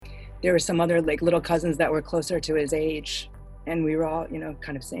there were some other like little cousins that were closer to his age, and we were all,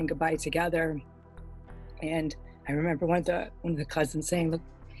 kind of saying goodbye together. And I remember one of the cousins saying, "Look,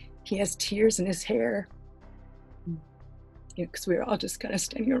 he has tears in his hair," because we were all just kind of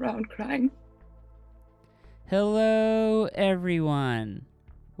standing around crying. Hello, everyone.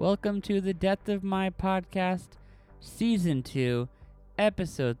 Welcome to the Death of My Podcast, Season 2,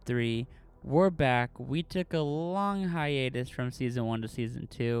 Episode 3. We're back. We took a long hiatus from Season 1 to Season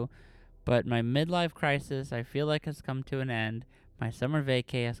 2, but my midlife crisis, I feel like, has come to an end. My summer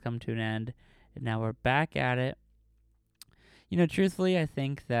vacay has come to an end, and now we're back at it. Truthfully, I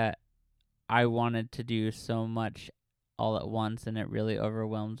think that I wanted to do so much all at once, and it really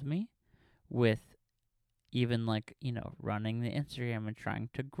overwhelmed me with even running the Instagram and trying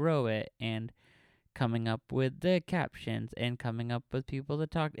to grow it and coming up with the captions and coming up with people to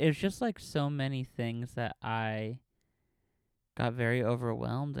talk. It was just like so many things that I got very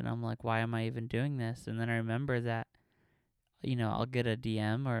overwhelmed, and I'm like, why am I even doing this? And then I remember that, I'll get a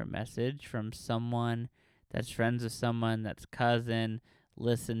DM or a message from someone that's friends with someone that's cousin,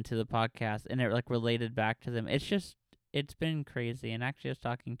 listen to the podcast, and it related back to them. It's been crazy. And actually I was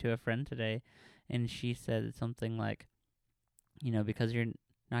talking to a friend today, and she said something like, because you're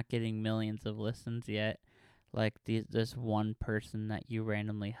not getting millions of listens yet, this one person that you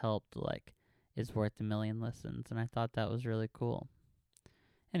randomly helped, is worth a million listens. And I thought that was really cool.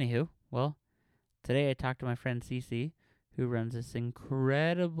 Anywho, well, today I talked to my friend Cece, who runs this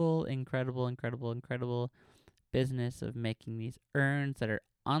incredible business of making these urns that are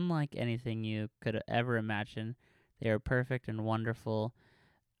unlike anything you could ever imagine. They are perfect and wonderful.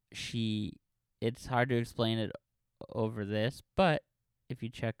 It's hard to explain it over this, but if you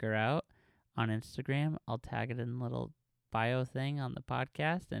check her out on Instagram, I'll tag it in the little bio thing on the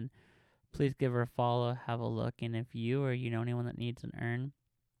podcast, and please give her a follow, have a look, and if you or you know anyone that needs an urn,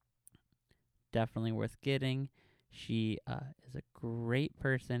 definitely worth getting. She is a great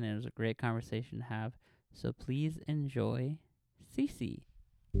person, and it was a great conversation to have, so please enjoy Cece.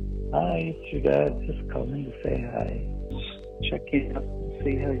 Hi, it's your dad. Just calling to say hi. Check in up and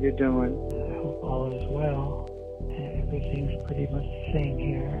see how you're doing. I hope all is well. Everything's pretty much the same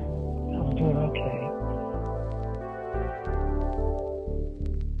here. I'm doing okay.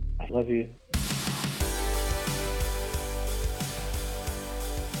 I love you.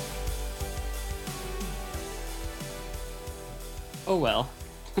 Oh well.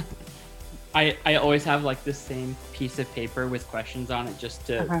 I always have this same piece of paper with questions on it just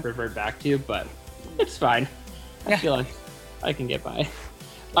to revert back to, but it's fine. I feel like I can get by.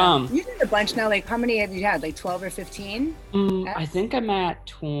 You did a bunch now. How many have you had? 12 or 15? I think I'm at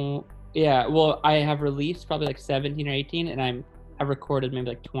 20. Yeah, well, I have released probably 17 or 18, and I've recorded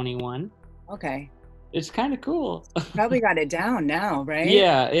maybe 21. Okay. It's kind of cool. Probably got it down now, right?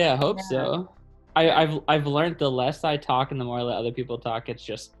 Yeah, hope so. I've learned the less I talk and the more I let other people talk, it's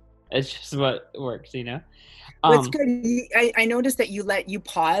just what works, What's good, I noticed that you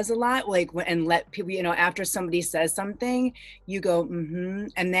pause a lot, and let people, after somebody says something, you go,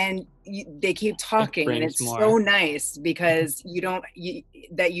 and then they keep talking, and it's more. So nice because you don't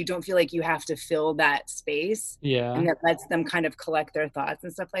feel like you have to fill that space. Yeah. And that lets them kind of collect their thoughts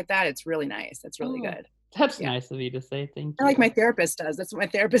and stuff like that. It's really nice. That's really good. That's nice of you to say. Thank you. Like my therapist does. That's what my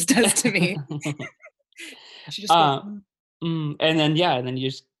therapist does to me. She just goes, and then you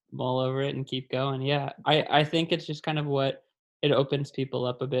just mull over it and keep going. Yeah, I think it's just kind of what it opens people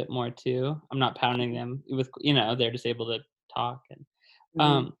up a bit more too. I'm not pounding them with, they're just able to talk.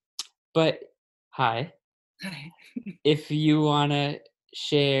 And but hi. If you want to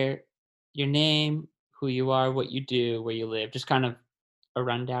share your name, who you are, what you do, where you live, just kind of a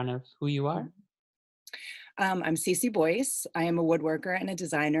rundown of who you are. I'm Cece Boyce. I am a woodworker and a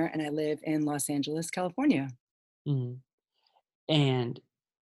designer, and I live in Los Angeles, California. And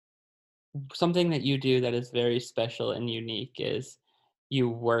something that you do that is very special and unique is you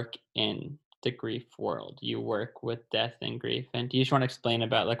work in the grief world. You work with death and grief. And do you just want to explain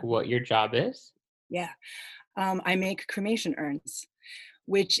about what your job is? Yeah. I make cremation urns,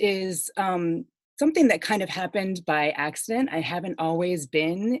 which is something that kind of happened by accident. I haven't always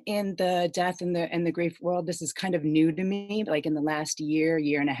been in the death and the grief world. This is kind of new to me, in the last year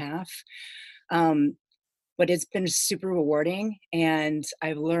and a half. But it's been super rewarding, and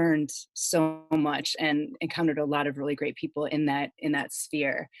I've learned so much and encountered a lot of really great people in that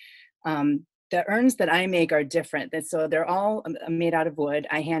sphere. The urns that I make are different. So they're all made out of wood.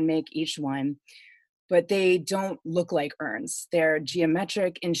 I hand make each one, but they don't look like urns. They're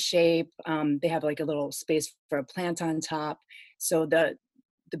geometric in shape. They have a little space for a plant on top. So the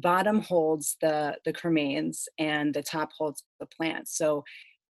bottom holds the cremains and the top holds the plants. So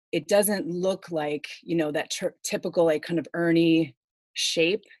it doesn't look like, that typical like kind of urny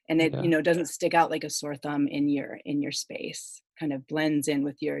shape, and it, Yeah. doesn't stick out like a sore thumb in your space. Kind of blends in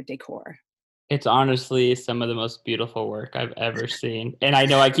with your decor. It's honestly some of the most beautiful work I've ever seen, and I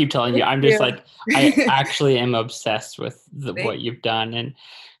know I keep telling you, Thank I'm just you. like, I actually am obsessed with Thank what you've done, and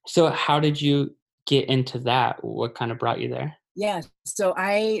so how did you get into that? What kind of brought you there? Yeah, so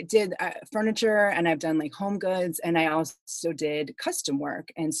I did furniture, and I've done like home goods, and I also did custom work.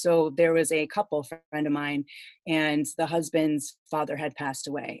 And so there was a couple friend of mine, and the husband's father had passed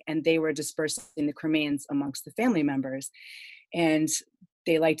away, and they were dispersing the cremains amongst the family members. And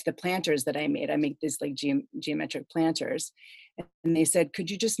they liked the planters that I made. I make these like geometric planters. And they said, could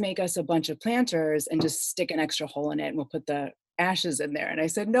you just make us a bunch of planters and just stick an extra hole in it, and we'll put the ashes in there? And I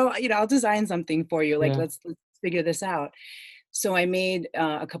said, no, I'll design something for you. Like, Yeah, let's figure this out. So I made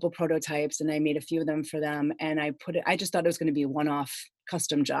a couple prototypes, and I made a few of them for them. And I just thought it was going to be a one-off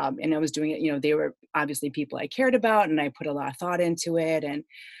custom job. And I was doing it, they were obviously people I cared about, and I put a lot of thought into it. And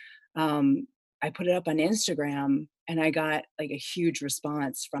um, I put it up on Instagram, and I got like a huge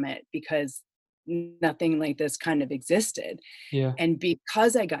response from it because nothing like this kind of existed. yeah, And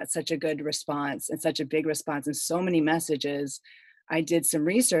because I got such a good response and such a big response and so many messages, I did some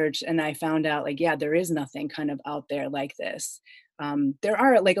research, and I found out like, yeah, there is nothing kind of out there like this. There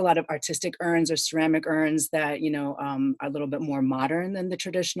are like a lot of artistic urns or ceramic urns that, are a little bit more modern than the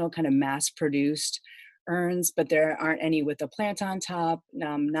traditional kind of mass produced urns, but there aren't any with a plant on top.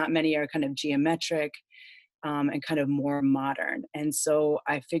 Not many are kind of geometric, and kind of more modern. And so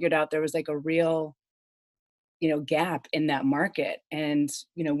I figured out there was like a real, gap in that market. And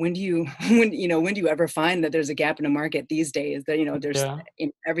when do you when do you ever find that there's a gap in a market these days, that there's yeah.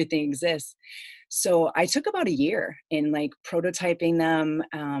 everything exists. So I took about a year in like prototyping them,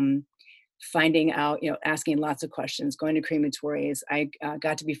 finding out, asking lots of questions, going to crematories. I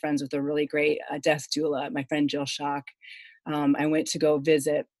got to be friends with a really great death doula, my friend Jill Schock. I went to go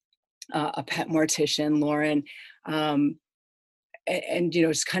visit a pet mortician, Lauren. um, and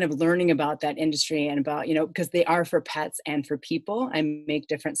just kind of learning about that industry, and about, because they are for pets and for people. I make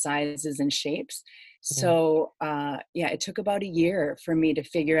different sizes and shapes. Yeah. So yeah, it took about a year for me to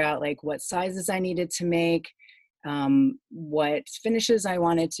figure out like what sizes I needed to make, what finishes I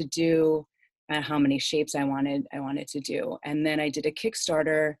wanted to do, and how many shapes I wanted to do. And then I did a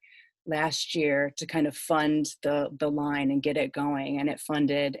Kickstarter last year to kind of fund the line and get it going, and it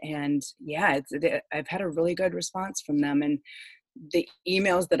funded. And yeah, I've had a really good response from them. And the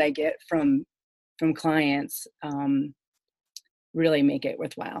emails that I get from clients really make it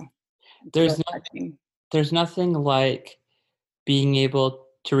worthwhile. It's There's really no touching. there's nothing like being able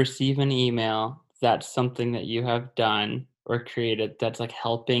to receive an email that's something that you have done or created that's, like,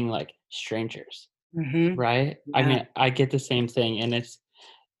 helping, like, strangers, Hmm. right? I Yeah. mean, I get the same thing, and it's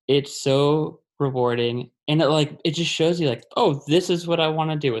so rewarding, and it just shows you, like, "Oh, this is what I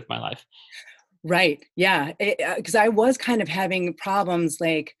wanna do with my life." Right. Yeah. Because I was kind of having problems,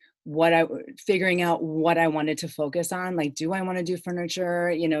 like figuring out what I wanted to focus on. Like, do I want to do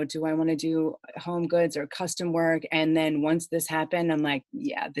furniture? Do I want to do home goods or custom work? And then once this happened, I'm like,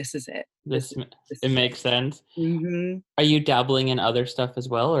 yeah, this is it. This ma This It is it. makes sense. Hmm. Are you dabbling in other stuff as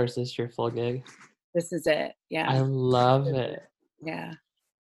well, or is this your full gig? This is it. I Yeah. love This is it. it. Yeah.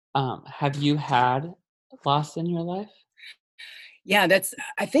 Have you had loss in your life? Yeah.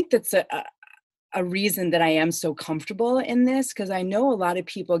 I think that's a reason that I am so comfortable in this, because I know a lot of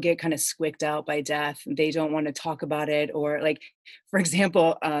people get kind of squicked out by death. They don't want to talk about it. Or like, for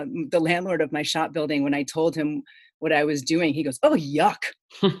example, the landlord of my shop building, when I told him what I was doing, he goes, "Oh, yuck."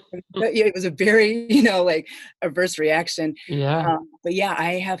 Yeah, it was a very, like adverse reaction. Yeah, But yeah,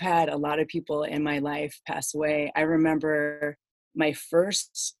 I have had a lot of people in my life pass away. I remember my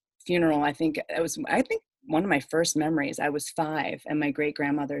first funeral. I think one of my first memories. I was 5, and my great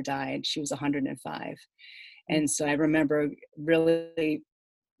grandmother died. She was 105, mm, and so I remember really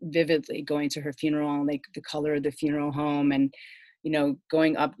vividly going to her funeral, like the color of the funeral home, and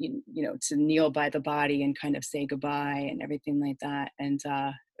going up, to kneel by the body and kind of say goodbye and everything like that. And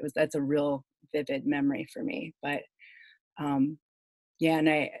that's a real vivid memory for me. But um, yeah,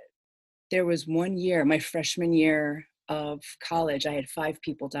 and there was one year, my freshman year of college, I had 5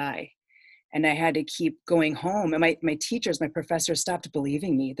 people die, and I had to keep going home. And my teachers, my professors stopped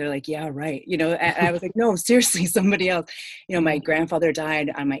believing me. They're like, "Yeah, right." And I was like, "No, seriously, somebody else." My yeah. grandfather died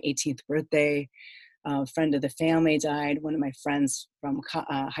on my 18th birthday. A friend of the family died. One of my friends from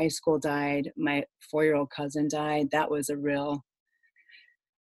high school died. My 4-year-old cousin died. That was a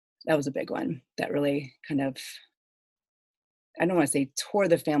big one. That really kind of, I don't want to say tore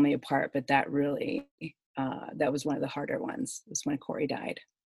the family apart, but that really, that was one of the harder ones. Was when Corey died.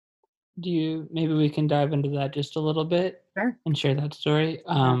 maybe we can dive into that just a little bit Sure. and share that story.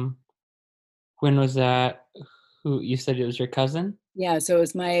 Yeah. When was that? Who you said it was your cousin? Yeah, so it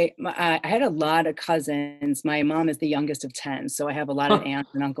was I had a lot of cousins. My mom is the youngest of 10, so I have a lot of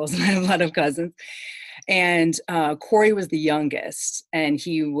aunts and uncles, and I have a lot of cousins. And, Corey was the youngest, and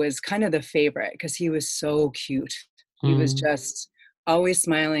he was kind of the favorite because he was so cute. He was Mm, just always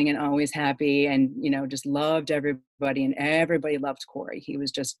smiling and always happy and, just loved everybody, and everybody loved Corey. He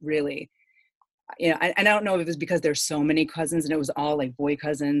was just really, I don't know if it was because there's so many cousins and it was all like boy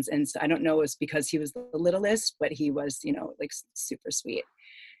cousins, and so I don't know if it's because he was the littlest, but he was, like super sweet.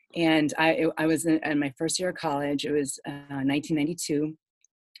 And I was in my first year of college. It was 1992,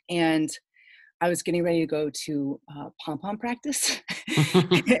 and I was getting ready to go to pom pom practice,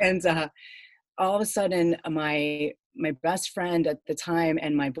 and all of a sudden, my best friend at the time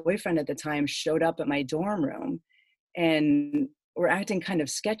and my boyfriend at the time showed up at my dorm room, and were acting kind of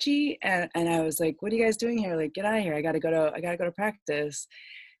sketchy. And I was like, "What are you guys doing here? Like, get out of here! I gotta go to practice."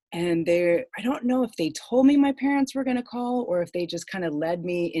 And I don't know if they told me my parents were gonna call or if they just kind of led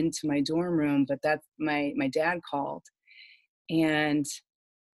me into my dorm room. But that's my dad called, and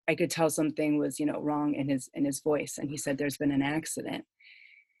I could tell something was, wrong in his voice. And he said, "There's been an accident."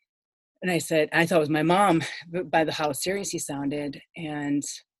 And I thought it was my mom by how serious he sounded. And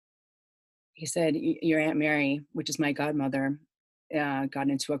he said, Your Aunt Mary, which is my godmother, got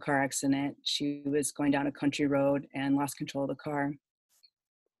into a car accident. She was going down a country road and lost control of the car."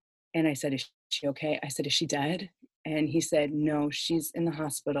 And I said, "Is she okay?" I said, "Is she dead?" And he said, "No, she's in the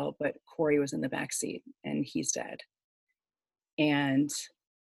hospital, but Corey was in the back seat and he's dead." And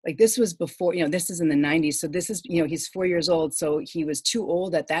like, this was before, this is in the 90s. So this is, he's 4 years old. So he was too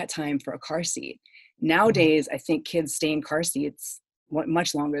old at that time for a car seat. yeah, Nowadays, I think kids stay in car seats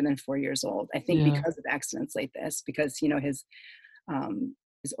much longer than 4 years old. I think yeah. because of accidents like this, because,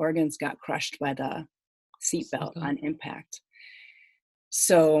 his organs got crushed by the seatbelt Seatbelt. on impact.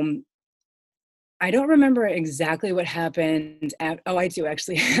 So I don't remember exactly what happened. Oh, I do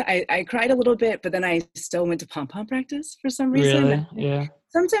actually. I cried a little bit, but then I still went to pom pom practice for some reason. Really? Yeah.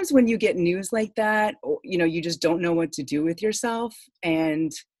 Sometimes when you get news like that, you just don't know what to do with yourself,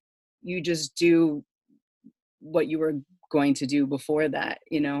 and you just do what you were going to do before that.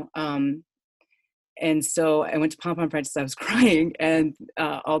 And so I went to pom pom practice. I was crying, and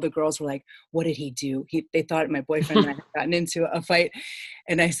all the girls were like, "What did he do?" They thought my boyfriend and I had gotten into a fight,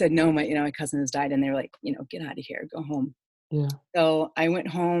 and I said, "No, my cousin has died." And they were like, "Get out of here, go home." Yeah. So I went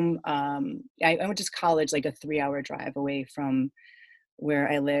home. I went to college, like a 3-hour drive away from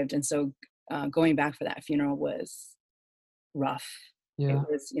where I lived, and so going back for that funeral was rough. It Yeah.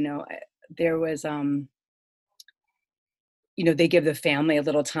 was, there was, they give the family a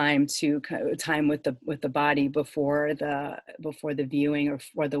little time to time with the body before the viewing or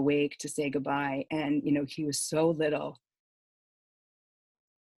for the wake to say goodbye. And he was so little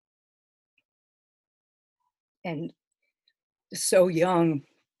and so young.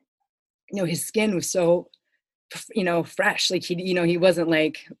 His skin was so fresh. Like he wasn't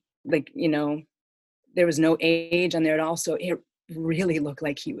like there was no age on there at all. So it really looked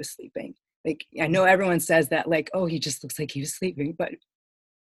like he was sleeping. Like, I know everyone says that, like, "Oh, he just looks like he was sleeping," but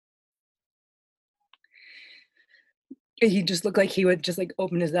he just looked like he would just like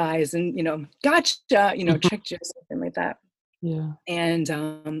open his eyes and, "Gotcha," tricked you or something like that. Yeah. And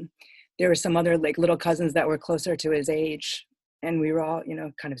there were some other like little cousins that were closer to his age, and we were all,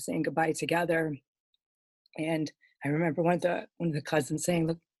 kind of saying goodbye together. And I remember one of the cousins saying,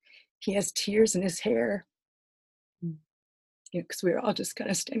 "Look, he has tears in his hair," Mm, because we were all just kind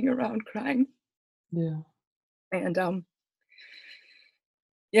of standing around crying. yeah. And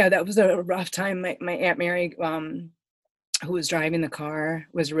yeah, that was a rough time. My Aunt Mary, who was driving the car,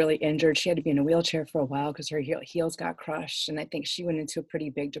 was really injured. She had to be in a wheelchair for a while because her heels got crushed, and I think she went into a pretty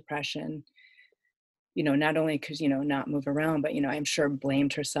big depression. Not only because not move around, but I'm sure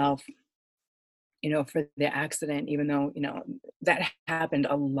blamed herself, for the accident. Even though that happened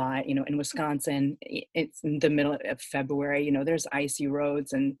a lot, in Wisconsin. It's in the middle of February. There's icy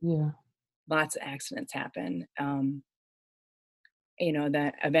roads and Yeah. lots of accidents happen.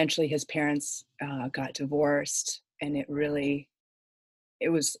 That eventually his parents got divorced, and it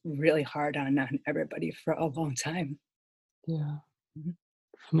was really hard on everybody for a long time. Yeah. Mhm.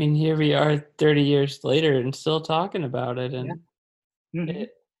 I mean, here we are 30 years later and still talking about it, Yeah. Mhm.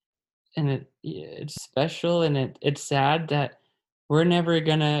 it yeah, it's special, and it's sad that we're never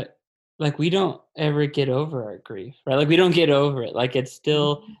gonna, like, we don't ever get over our grief, right? Like, we don't get over it. Like, it's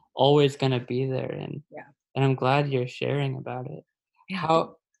still Mhm. always gonna be there, Yeah. and I'm glad you're sharing about it. Yeah.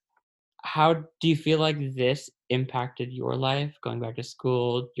 How how do you feel like this impacted your life, going back to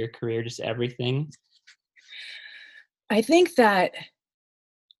school, your career, just everything? I think that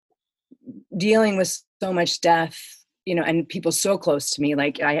dealing with so much death, and people so close to me,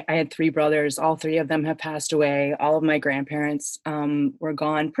 like I had 3 brothers, all 3 of them have passed away. All of my grandparents were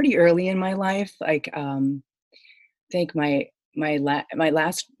gone pretty early in my life. Like, I think my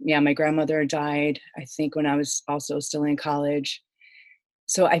last, yeah, my grandmother died, I think, when I was also still in college.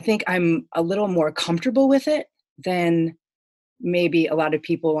 So I think I'm a little more comfortable with it than maybe a lot of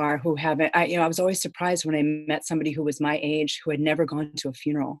people are who haven't. I was always surprised when I met somebody who was my age who had never gone to a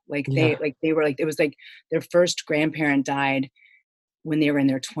funeral. Yeah. They were like, it was like their first grandparent died when they were in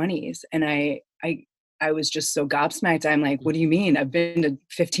their 20s. And I was just so gobsmacked. I'm like, what do you mean? I've been to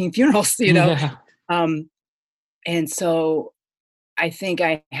 15 funerals, Yeah. Um, and so I think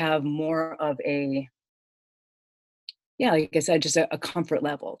I have more of a, yeah, like I said, just a comfort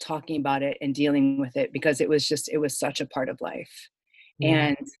level talking about it and dealing with it, because it was such a part of life. Yeah.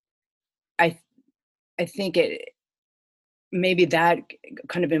 And I I think it maybe that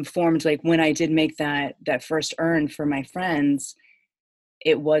kind of informed, like, when I did make that first urn for my friends,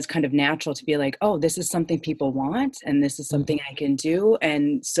 it was kind of natural to be like, oh, this is something people want and this is Mhm. something I can do.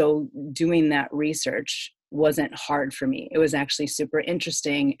 And so doing that research wasn't hard for me. It was actually super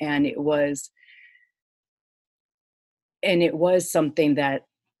interesting, and it was something that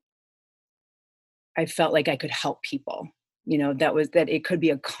I felt like I could help people. That it could be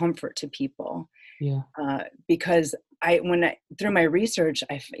a comfort to people, Yeah. because through my research,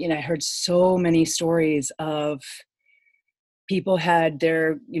 I heard so many stories of people had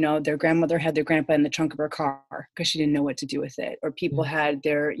their grandmother had their grandpa in the trunk of her car because she didn't know what to do with it, or people Yeah. had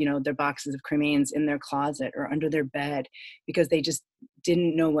their boxes of cremains in their closet or under their bed because they just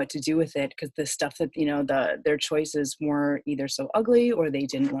didn't know what to do with it, because the stuff that their choices were either so ugly or they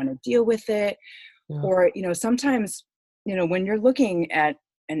didn't want to deal with it. Yeah. Or sometimes when you're looking at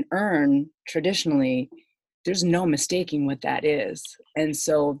an urn traditionally, there's no mistaking what that is. And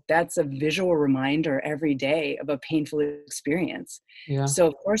so that's a visual reminder every day of a painful experience. Yeah. So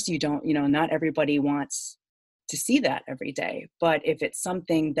of course not everybody wants to see that every day. But if it's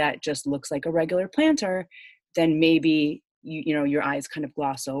something that just looks like a regular planter, then maybe your eyes kind of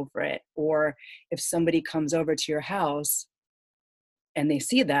gloss over it. Or if somebody comes over to your house and they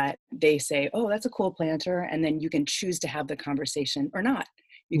see that, they say, oh, that's a cool planter. And then you can choose to have the conversation or not.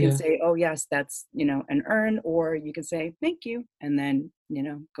 You can Yeah. say, oh, yes, that's, an urn, or you can say, thank you. And then,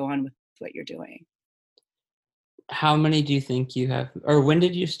 go on with what you're doing. How many do you think you have, or when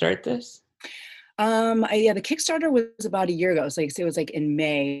did you start this? Yeah, the Kickstarter was about a year ago. So it was like in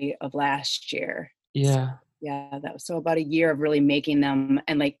May of last year. So, Yeah. yeah, that was so about a year of really making them,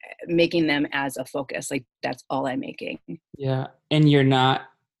 and like making them as a focus. Like that's all I'm making. Yeah. And you're not,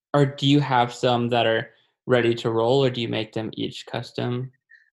 or do you have some that are ready to roll, or do you make them each custom?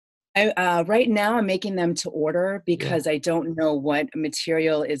 Right now I'm making them to order Yeah. because I don't know what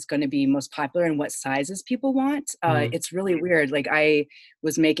material is going to be most popular and what sizes people want. Mm. It's really weird. Like I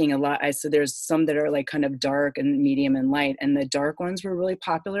was making a lot. So there's some that are like kind of dark and medium and light, and the dark ones were really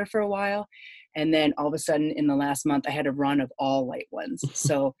popular for a while. And then all of a sudden in the last month, I had a run of all light ones.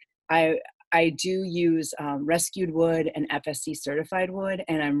 So I, I do use rescued wood and FSC certified wood,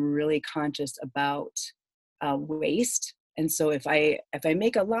 and I'm really conscious about waste. And so if I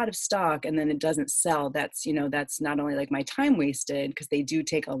make a lot of stock and then it doesn't sell, that's not only like my time wasted, because they do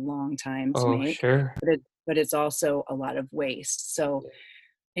take a long time to Oh, make, sure. but it's also a lot of waste. So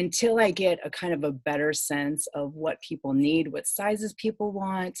until I get a kind of a better sense of what people need, what sizes people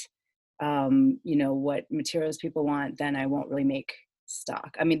want, what materials people want, then I won't really make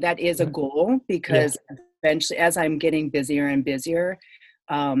stock. I mean, that is a Yeah. goal, Yeah. because eventually, as I'm getting busier and busier,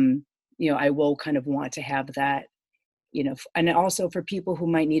 um, I will kind of want to have that, and also for people who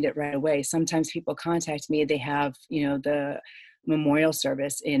might need it right away. Sometimes people contact me, they have, the memorial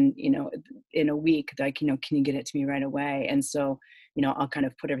service in a week, like, can you get it to me right away? And so, I'll kind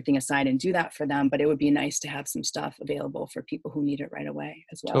of put everything aside and do that for them. But it would be nice to have some stuff available for people who need it right away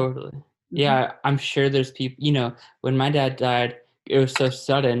as well. Totally. Hmm. Yeah, I'm sure there's people, when my dad died, it was so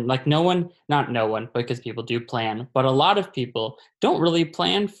sudden. Like not no one, because people do plan, but a lot of people don't really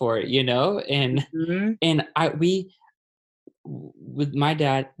plan for it, and Hmm. and with my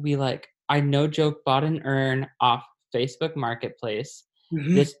dad, we I no joke bought an urn off Facebook Marketplace.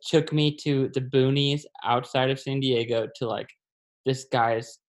 Hmm. This took me to the boonies outside of San Diego to this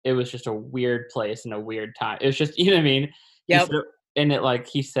guy's. It was just a weird place and a weird time. It was just, you know what I mean? He Yep. said, and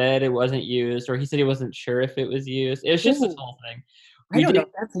he said it wasn't used, or he said he wasn't sure if it was used. It was just this Ooh, whole thing. I We don't know did,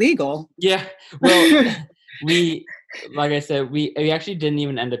 if that's legal. yeah. Well, we, like I said, we actually didn't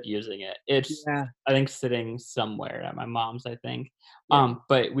even end up using it. It's, Yeah, I think, sitting somewhere at my mom's, I think. yeah.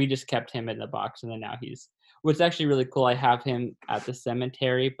 But we just kept him in the box, and then now he's, what's actually really cool, I have him at the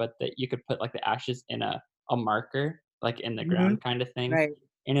cemetery, but that you could put, like, the ashes in a marker, like, in the Mhm. ground kinda thing, Right.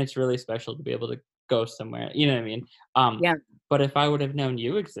 and it's really special to be able to go somewhere, you know what I mean? Um, Yeah. but if I would have known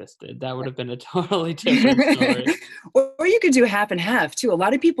you existed, that would have been a totally different story. Or you could do half and half too. A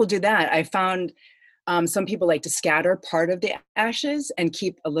lot of people do that. I found some people like to scatter part of the ashes and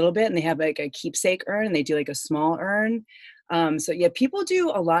keep a little bit, and they have like a keepsake urn, and they do like a small urn. So yeah, people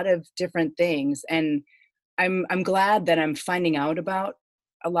do a lot of different things, and I'm glad that I'm finding out about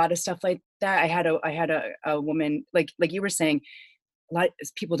a lot of stuff like that. I had a woman like you were saying, a lot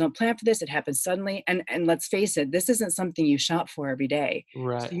of people don't plan for this. It happens suddenly. And let's face it, this isn't something you shop for every day. So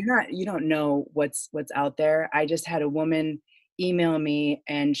Right. you don't know what's out there. I just had a woman email me,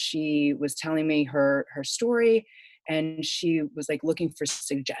 and she was telling me her story, and she was like looking for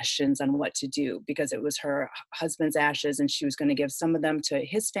suggestions on what to do because it was her husband's ashes, and she was going to give some of them to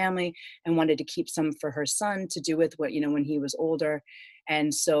his family and wanted to keep some for her son to do with what, when he was older.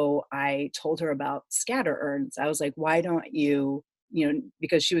 And so I told her about scatter urns. I was like, why don't you,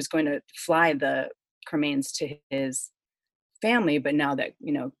 because she was going to fly the cremains to his family, but now that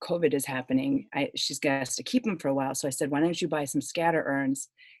COVID is happening, she's got to keep them for a while. So I said, why don't you buy some scatter urns?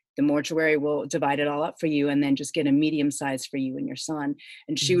 The mortuary will divide it all up for you, and then just get a medium size for you and your son.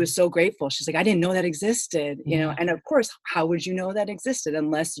 And she Mhm. was so grateful. She's like, I didn't know that existed, Yeah. And of course, how would you know that existed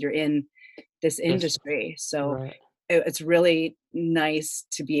unless you're in this This industry? So right. it's really nice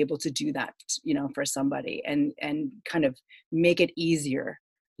to be able to do that, for somebody, and kind of make it easier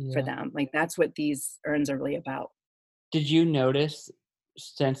for Yeah. them. Like that's what these urns are really about. Did you notice,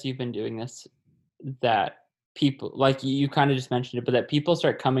 since you've been doing this, that people, like, you kinda just mentioned it, but that people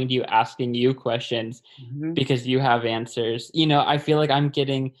start coming to you asking you questions Mhm. because you have answers? You know, I feel like I'm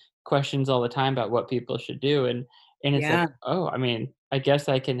getting questions all the time about what people should do, and it's like, Yeah, "Oh, I mean, I guess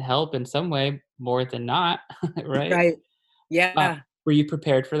I can help in some way more than not," right? right. Uh, Yeah. were you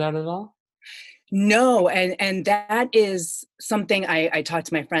prepared for that at all? No, and that is something I talked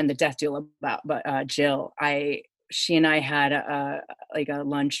to my friend, the death doula, about, but, Jill. I She and I had like a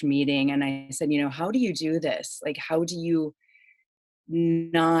lunch meeting, and I said, "How do you do this? Like, how do you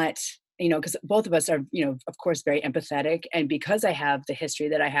not," because both of us are, of course, very empathetic, and because I have the history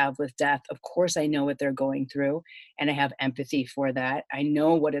that I have with death, of course, I know what they're going through, and I have empathy for that. I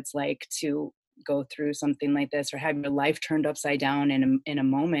know what it's like to go through something like this or have your life turned upside down in a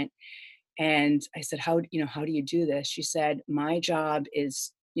moment. And I said, how do you do this? She said, my job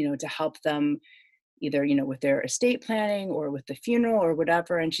is, to help them either, with their estate planning or with the funeral or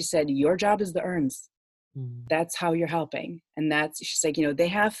whatever. And she said, your job is the urns. Mm, That's how you're helping. And she's like, they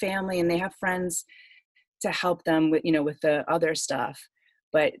have family and they have friends to help them with, with the other stuff,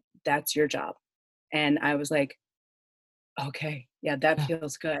 but that's your job. And I was like, okay, yeah, that yeah,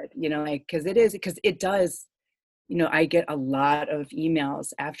 feels good. Like, because it does. I get a lot of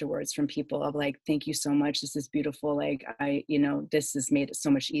emails afterwards from people of like, thank you so much. This is beautiful. Like, this has made it so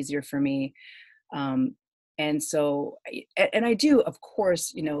much easier for me. Um, and so, and I do, of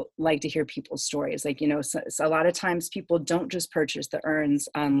course, like to hear people's stories. Like, so a lot of times people don't just purchase the urns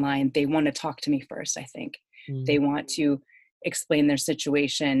online. They want to talk to me first, I think. mm, They want to explain their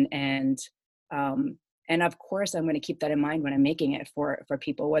situation. Um, and of course, I'm going to keep that in mind when I'm making it for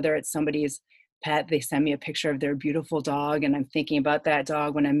people, whether it's somebody's pet, they send me a picture of their beautiful dog, and I'm thinking about that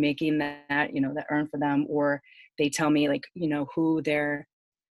dog when I'm making that urn for them, or they tell me like, who their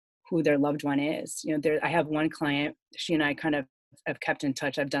loved one is. I have one client, she and I kind of have kept in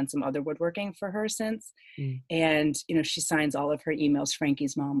touch. I've done some other woodworking for her since. mm. And, she signs all of her emails,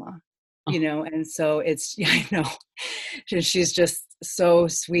 Frankie's mama, Oh, and so it's, yeah, I know. She's just so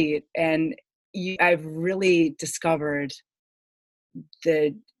sweet. And I've really discovered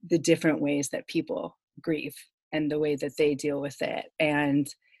the the different ways that people grieve and the way that they deal with it. And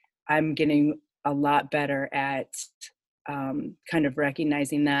I'm getting a lot better at kind of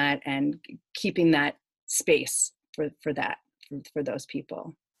recognizing that and keeping that space for that for those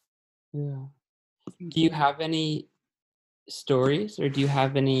people. yeah. Do you Mhm. have any stories, or do you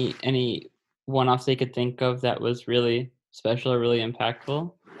have any one-offs they could think of that was really special or really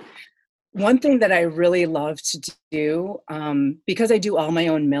impactful? One thing that I really love to do, because I do all my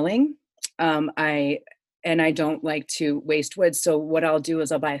own milling, I and I don't like to waste wood. So what I'll do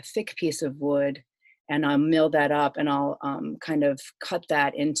is I'll buy a thick piece of wood, and I'll mill that up, and I'll kind of cut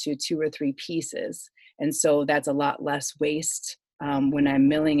that into 2 or 3 pieces, and so that's a lot less waste when I'm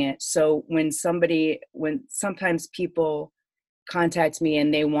milling it. So when sometimes people contact me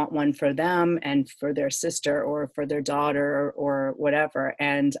and they want one for them and for their sister or for their daughter or whatever,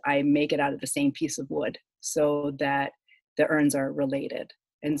 and I make it out of the same piece of wood so that the urns are related.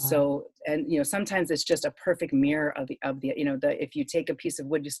 And Wow. so, and sometimes it's just a perfect mirror of the if you take a piece of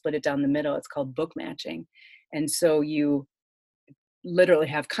wood, you split it down the middle, it's called book matching. And so you literally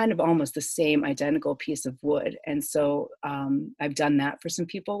have kind of almost the same identical piece of wood. And so I've done that for some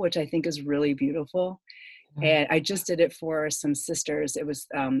people, which I think is really beautiful. Yeah. And I just did it for some sisters. It was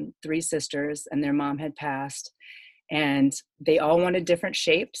 3 sisters, and their mom had passed, and they all wanted different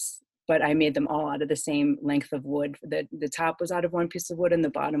shapes, but I made them all out of the same length of wood. The top was out of one piece of wood, and the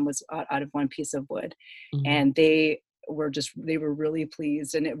bottom was out of one piece of wood. Mhm. And they were really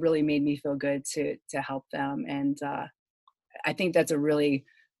pleased, and it really made me feel good to help them. And I think that's a really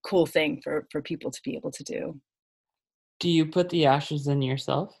cool thing for people to be able to do. Do you put the ashes in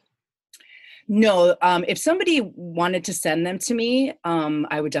yourself? No, if somebody wanted to send them to me,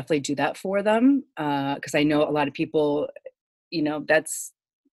 I would definitely do that for them, because I know a lot of people, that's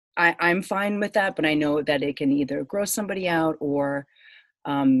I'm fine with that, but I know that it can either gross somebody out or,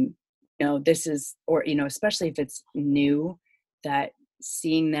 this is, or, especially if it's new, that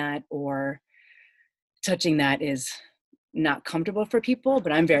seeing that or touching that is not comfortable for people,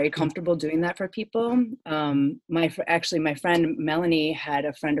 but I'm very Yeah. comfortable doing that for people. Actually, my friend Melanie had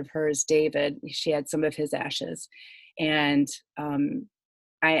a friend of hers, David. She had some of his ashes, and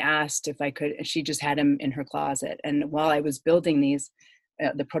I asked if I could. She just had him in her closet, and while I was building these,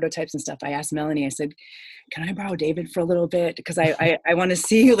 the prototypes and stuff, I asked Melanie. I said, "Can I borrow David for a little bit? Because I want to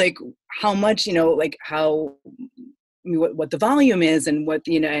see like how much, like how what the volume is, and what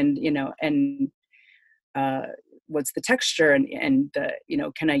and uh, what's the texture, and the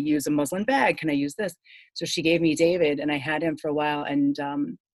can I use a muslin bag, can I use this?" So she gave me David, and I had him for a while, and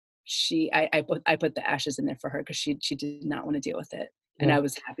I put the ashes in there for her because she did not want to deal with it, and Yeah. I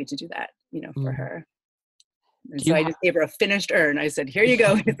was happy to do that for Mhm. her. And Do so you I have just gave her a finished urn. I said, "Here you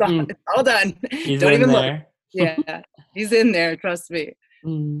go, it's all done. He's Don't in even look." there. Yeah, he's in there, trust me.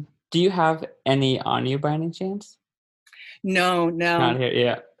 Mm. Do you have any on you by any chance? No, Not no. here.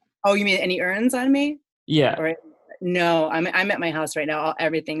 Yeah. Oh, you mean any urns on me? Yeah. Or no, I'm at my house right now.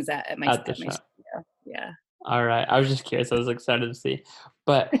 Everything's at my At the at my shop. studio. Yeah. All right. I was just curious. I was excited to see.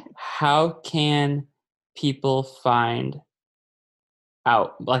 But how can people find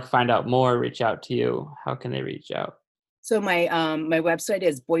out more, reach out to you? How can they reach out? So my website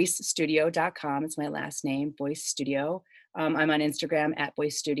is boycestudio.com. It's my last name, Boyce Studio. I'm on Instagram at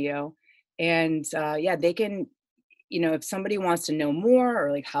Boyce Studio. And yeah, they can, if somebody wants to know more,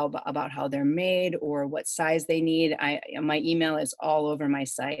 or like about how they're made or what size they need, my email is all over my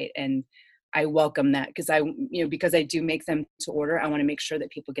site, and I welcome that, because because I do make them to order. I want to make sure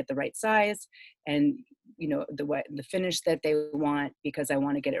that people get the right size, and the finish that they want, because I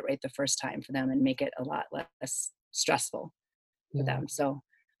want to get it right the first time for them and make it a lot less stressful for Yeah. them. So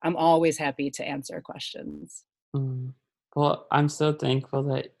I'm always happy to answer questions. Mm. Well, I'm so thankful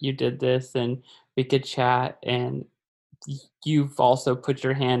that you did this and we could chat, and you've also put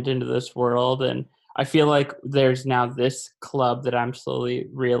your hand into this world, and I feel like there's now this club that I'm slowly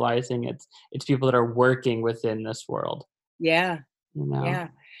realizing it's people that are working within this world, Yeah. you know? Yeah.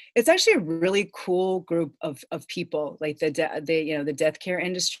 It's actually a really cool group of people. Like the death care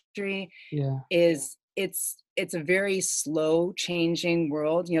industry Yeah. is it's a very slow changing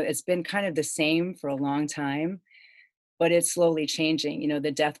world. It's been kind of the same for a long time, but it's slowly changing.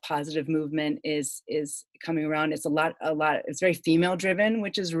 The death positive movement is coming around. It's it's very female driven,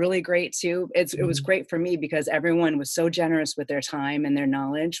 which is really great too. It was Mhm. great for me because everyone was so generous with their time and their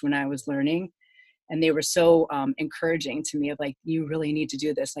knowledge when I was learning, and they were so encouraging to me of like, "You really need to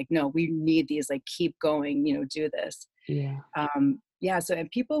do this. Like, no, we need these, like, keep going, do this." Yeah. Yeah. So, and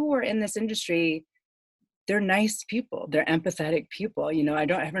people who are in this industry, they're nice people. They're empathetic people.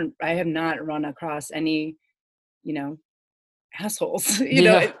 I have not run across any, you know, assholes,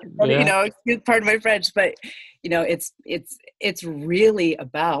 Yeah. Yeah. excuse pardon my French, but it's really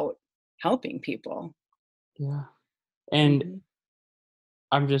about helping people. Yeah. And Mhm.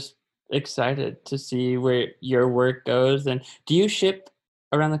 I'm just excited to see where your work goes, and do you ship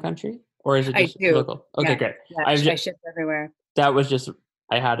around the country, or is it I just do. local? Okay, Yeah. great. Yeah. I've I just ship everywhere. That was just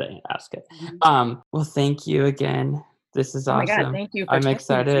I had to ask it. Mhm. Well, thank you again. This is Oh my God. awesome. Thank you for I'm talking to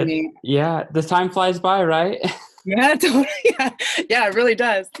excited. me. Yeah, the time flies by, right? Yeah, totally. Yeah. Yeah, it really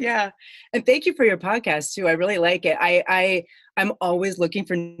does. Yeah. And thank you for your podcast too. I really like it. I'm always looking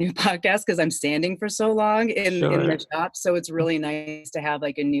for new podcasts because I'm standing for so long in the Sure. shop. So it's really nice to have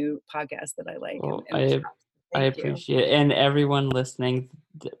like a new podcast that I like Well, in the shop. I Thank you. appreciate it, and everyone listening,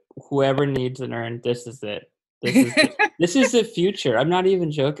 th whoever needs an urn, this is it. This is the future. I'm not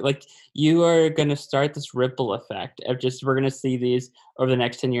even joking. Like, you are gonna start this ripple effect of just we're gonna see these over the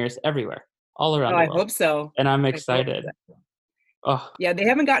next 10 years everywhere, all around Oh, the I world. hope so. And I'm I hope excited. so. Oh, Yeah, they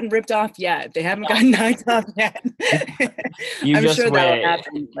haven't gotten ripped off yet. They haven't gotten knocked off yet. you I'm just sure that'll wait.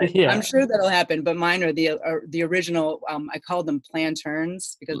 happen. I'm Yeah. sure that'll happen. But mine are the original. I call them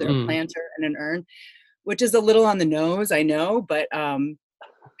planterns because they're a Mm. planter and an urn, which is a little on the nose, I know. But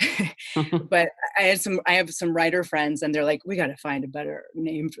but I have some writer friends, and they're like, we got to find a better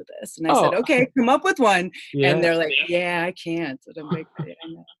name for this. And I said, Oh, okay, come up with one. And yeah. they're like, yeah, I can't. And I'm like, yeah,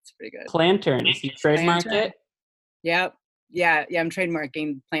 I know, it's pretty good. Planterns. You trademark Plantern. it? Yep. Yeah. I'm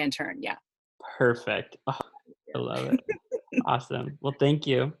trademarking plantern. Yeah. Perfect. Oh, I love it. Awesome. Well, thank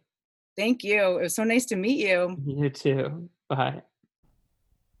you. Thank you. It was so nice to meet you. You too. Bye.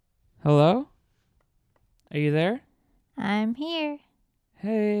 Hello? Are you there? I'm here.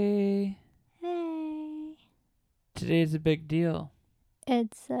 Hey. Hey. Today's a big deal.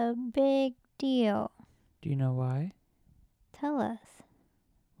 It's a big deal. Do you know why? Tell us.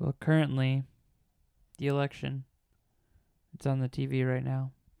 Well, currently, the election. It's on the TV right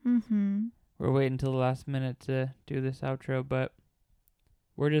now. Mm-hmm. We're waiting till the last minute to do this outro, but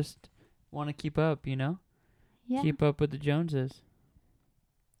we're just want to keep up, you know? Yeah. Keep up with the Joneses.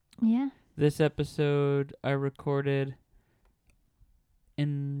 Yeah. This episode I recorded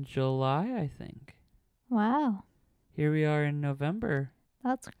in July, I think. Wow. Here we are in November.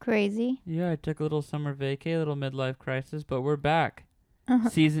 That's crazy. Yeah, I took a little summer vacay, a little midlife crisis, but we're back. Uh-huh.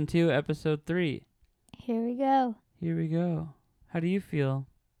 Season 2, episode 3. Here we go. Here we go. How do you feel?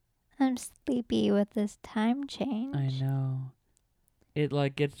 I'm sleepy with this time change. I know. It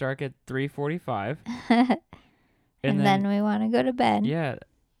like gets dark at 3:45. and then we want to go to bed. Yeah,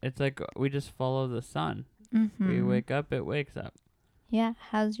 it's like we just follow the sun. Mm-hmm. We wake up, it wakes up. Yeah.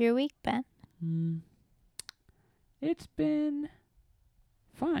 How's your week been? It's been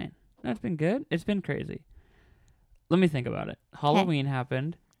fine. That's been good. It's been crazy. Let me think about it. Halloween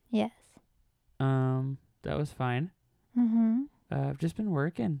happened. Yes. That was fine. Mm-hmm. I've just been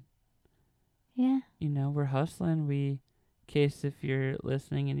working. Yeah. You know, we're hustling. In case if you're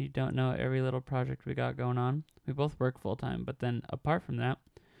listening and you don't know every little project we got going on, we both work full time. But then apart from that,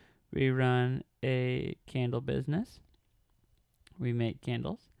 we run a candle business. We make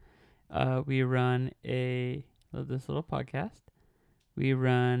candles. We run this little podcast. We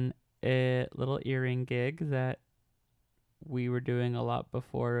run a little earring gig that we were doing a lot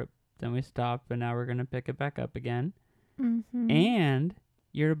before. Then we stopped, but now we're going to pick it back up again. Mm-hmm. And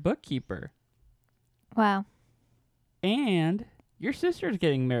you're a bookkeeper. Wow. And your sister's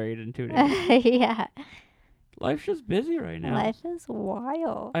getting married in 2 days. Yeah. Life's just busy right now. Life is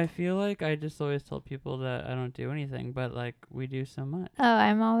wild. I feel like I just always tell people that I don't do anything, but like we do so much. Oh,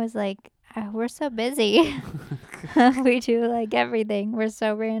 I'm always like, we're so busy. We do like everything. We're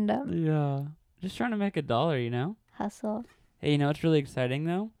so random. Yeah. Just trying to make $1, you know? Hustle. Hey, you know what's really exciting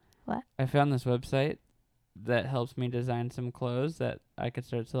though? What? I found this website that helps me design some clothes that I could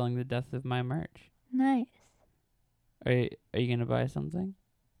start selling the death of my merch. Nice. Are you going to buy something?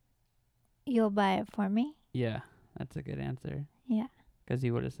 You'll buy it for me? Yeah, that's a good answer. Yeah. Because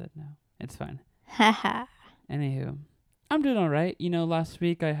you would have said no. It's fine. Haha. Anywho, I'm doing all right. You know, last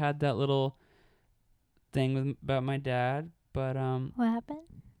week I had that little thing about my dad, but What happened?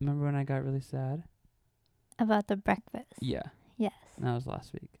 remember when I got really sad? About the breakfast. Yeah, Yes. that was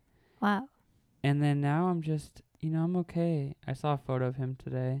last week. Wow. And then now I'm just, I'm okay. I saw a photo of him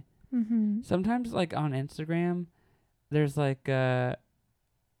today. Mm-hmm. Sometimes, like, on Instagram, there's, like, because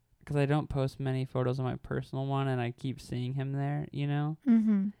I don't post many photos on my personal one, and I keep seeing him there, you know?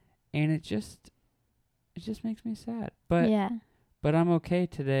 Mm-hmm. And it just makes me sad. But yeah. But I'm okay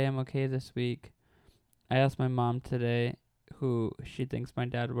today. I'm okay this week. I asked my mom today who she thinks my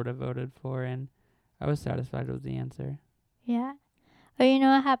dad would have voted for, and I was satisfied with the answer. Yeah. Oh, you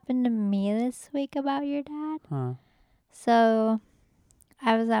know what happened to me this week about your dad? Huh. So,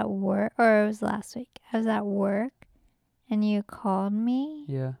 I was at work, or it was last week. I was at work, and you called me,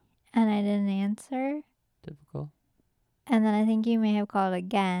 Yeah. and I didn't answer. Typical. And then I think you may have called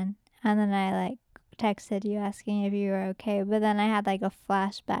again, and then I, texted you asking if you were okay. But then I had, a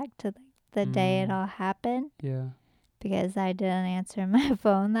flashback to, the day it all happened. Yeah. Because I didn't answer my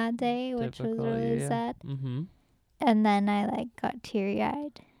phone that day, which Typical, was really yeah. sad. Mm-hmm. And then I got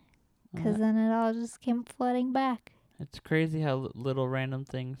teary-eyed because then it all just came flooding back. It's crazy how little random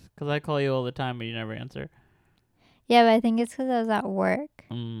things. Because I call you all the time, but you never answer. Yeah, but I think it's because I was at work.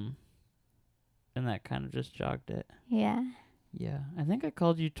 And that kind of just jogged it. Yeah. Yeah. I think I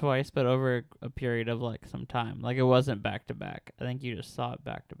called you twice, but over a period of some time. It wasn't back to back. I think you just saw it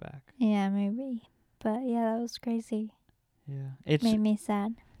back to back. Yeah, maybe. But yeah, that was crazy. Yeah. It's Made me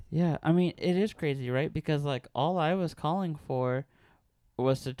sad. yeah, I mean, it is crazy, right? Because like all I was calling for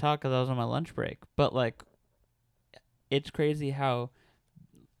was to talk cuz I was on my lunch break. But like it's crazy how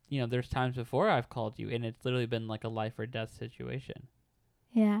there's times before I've called you and it's literally been like a life or death situation.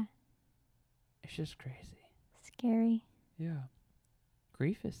 Yeah. It's just crazy. Scary. Yeah.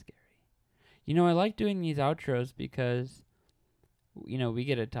 Grief is scary. I like doing these outros because we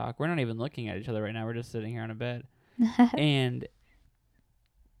get to talk. We're not even looking at each other right now. We're just sitting here on a bed. And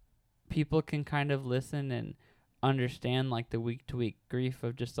people can kind of listen and understand like the week to week grief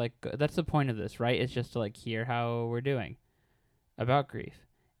of just like that's the point of this, right? It's just to like hear how we're doing about grief.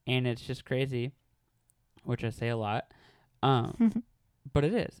 And it's just crazy, which I say a lot. But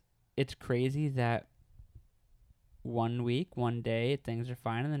it is. It's crazy that one week, one day, things are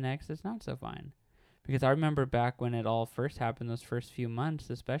fine, and the next it's not so fine. Because I remember back when it all first happened, those first few months,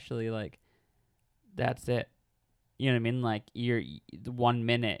 especially, like, that's it. You know what I mean? Like, you're 1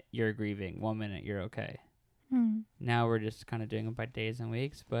 minute you're grieving, 1 minute you're okay. Now we're just kind of doing it by days and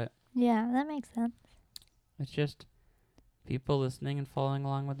weeks, but yeah, that makes sense. it's just people listening and following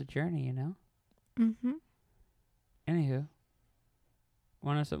along with the journey, you know? Mm-hmm. Anywho,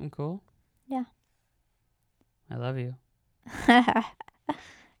 want to know something cool? Yeah. I love you. I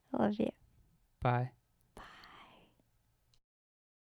love you. Bye.